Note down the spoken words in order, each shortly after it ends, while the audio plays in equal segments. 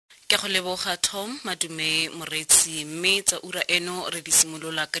Ke go leboga Tom Madume Moretsi mme tsa ura eno re di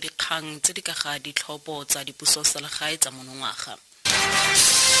simolola ka dikgang tse di ka ga ditlhopho tsa dipuso tsa legae tsa monongwaga.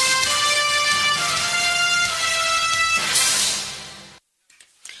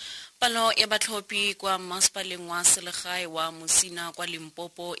 Palo ya batlhophi kwa masepaleng wa selegae wa Mosina kwa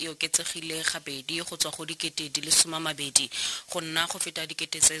Limpopo e oketsegile gabedi go tswa go dikete di le 20 go nna go feta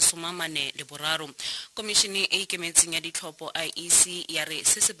dikete tse 43. Komishene e ikemetseng ya ditlhopho IEC ya re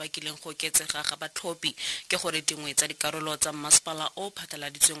se se bakileng go oketsega ga batlhophi ke gore dingwe tsa dikarolo tsa masepala o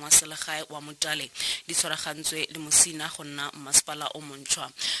phatlaladitsweng wa selegae wa Motale di tshwaragantswe le Mosina go nna masepala o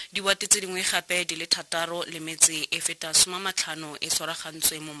montšhwa. Diwate tse dingwe gape di le 6 le metse e feta 50 e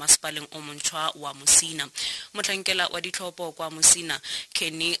tshwaragantswe mo masepala o montšhwa wa Mosina. Motlhankela wa ditlhopho kwa Mosina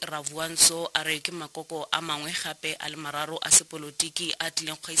Kenny Ravuanso a re ke makoko a mangwe gape a le mararo a sepolotiki a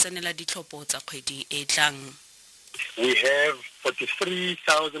tlileng go gaisanela ditlhopho tsa kgwedi e tlang. We have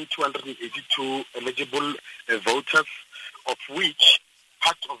 43,282 eligible voters, of which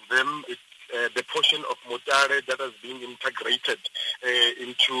part of them is the portion of Motare that has been integrated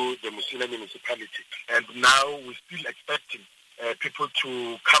into the Mosina municipality. And now we're still expecting people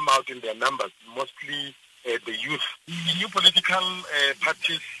to come out in their numbers, mostly the youth. The new political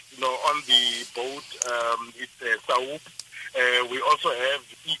parties, on the board, it's SAUP. We also have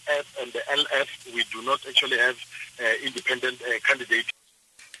EF and the LF. We do not actually have independent candidates.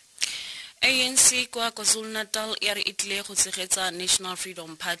 ANC kwa KwaZulu-Natal ya re itle go tshegetsa National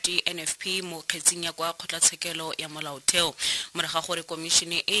Freedom Party NFP mo kgetseng ya kwa kgotlatshekelo ya molaotheo moraga gore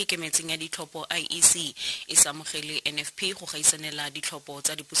komishene e ikemetseng ya ditlhopho IEC e samogele NFP go gaisanela ditlhopho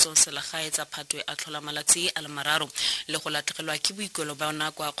tsa dipuso selegae tsa Phatwe a tlhola malatsi a le mararo le go latlhegelwa ke boikuelo ba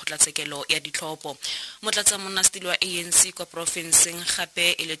ona kwa kgotlatshekelo ya ditlhopho. Motlatsa monastili wa ANC kwa profenseng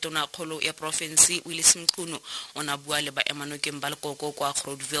gape e le tona kgolo ya profense Willis Mqunu ona bua le ba emanokeng ba lekoko kwa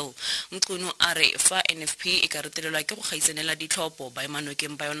Grootville. Mqunu a re fa NFP e ka retelelwa ke go gaisanela ditlhopho ba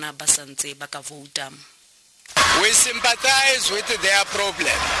emanokeng ba yona ba santse ba ka vouta. We sympathize with their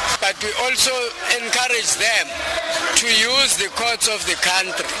problem, but we also encourage them to use the courts of the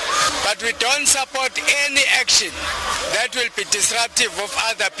country. But we don't support any action that will be disruptive of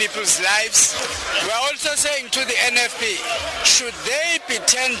other people's lives. We are also saying to the NFP, should they be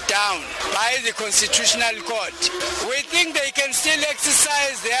turned down by the Constitutional Court, we think they can still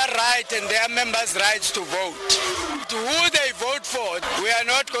exercise their right and their members' rights to vote. Who they vote for, we are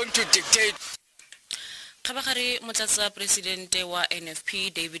not going to dictate. Khabagare motlatsa presidente wa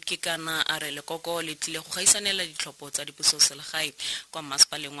NFP David Kekana a re lekoko le tlile go gaisanela ditlhopho tsa dipuso selegae kwa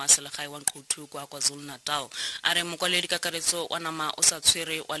masepaleng wa selegae wa Nquthu kwa KwaZulu-Natal. A re mokwaledi kakaretso wa nama o sa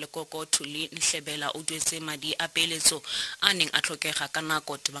tshwere wa lekoko Thuli Nhlebela o duetse madi a peeletso a neng a tlhokega ka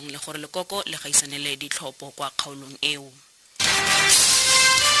nako tebang le gore lekoko le gaisanele ditlhopho kwa kgaolong eo.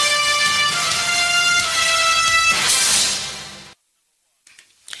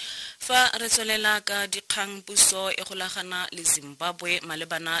 Fa re tswelela ka dikgang puso e golagana le Zimbabwe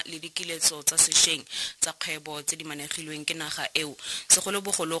malebana le dikiletso tsa sešeng tsa kgwebo tse di manegilweng ke naga eo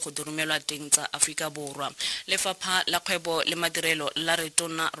segolobogolo go durumelwa teng tsa Afrika Borwa. Lefapha la kgwebo le madirelo la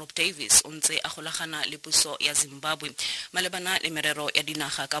Retona Rob Davis o ntse a golagana le puso ya Zimbabwe malebana le merero ya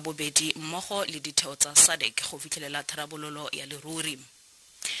dinaga ka bobedi mmogo le ditheo tsa SADC go fitlhelela tharabololo ya leruri.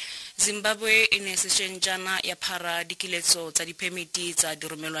 Zimbabwe e ne sešeng jana ya phara dikiletso tsa dipemiti tsa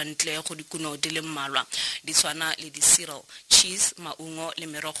diromelwa ntle go dikuno di le mmalwa di tshwana le di-cereal, cheese, maungo le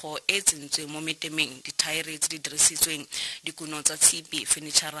merogo e tsentsweng mo metemeng, dithaere tse di dirisitsweng, dikuno tsa tshipi,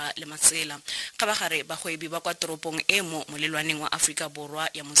 fenitšhara le matsela. Khabagare bagwebi ba kwa toropong e mo molelwaneng wa Afrika Borwa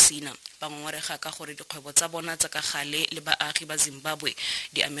ya Mosina ba ngongorega ka gore dikgwebo tsa bona tsa ka gale le baagi ba Zimbabwe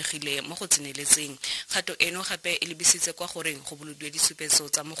di amegile mo go tseneletseng. Kgato eno gape e lebisitse kwa goreng go bolodiwe disupetso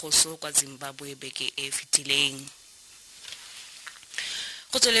tsa mogoso kwa Zimbabwe beke e fitileng.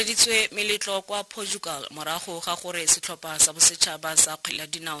 Go tsweleditswe meletlo kwa Portugal morago ga gore setlhopha sa bosetšhaba sa kgwele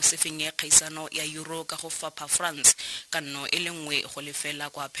dinao se fenye kgaisano ya Euro ka go fapha France ka nno e le nngwe go lefela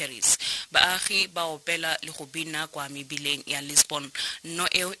kwa Paris. Baagi ba opela le go bina kwa mebileng ya Lisbon. Nno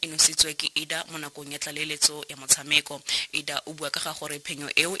eo e nositswe ke Ida mo nakong ya tlaleletso ya motshameko. Ida o bua ka ga gore phenyo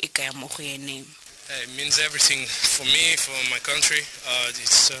eo e kaya mo go ene. It means everything for me, for my country.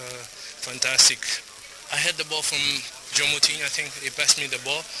 It's fantastic. I had the ball from Joe Moutinho, I think. He passed me the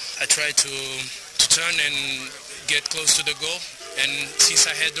ball. I tried to turn and get close to the goal. And since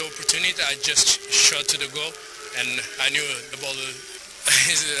I had the opportunity, I just shot to the goal. And I knew the ball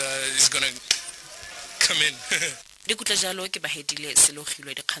is going to come in. Dikutla jalo ke ba hedile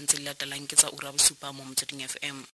selogilwe dikgang tse di latelang ke tsa ura bosupa mo Motsweding FM.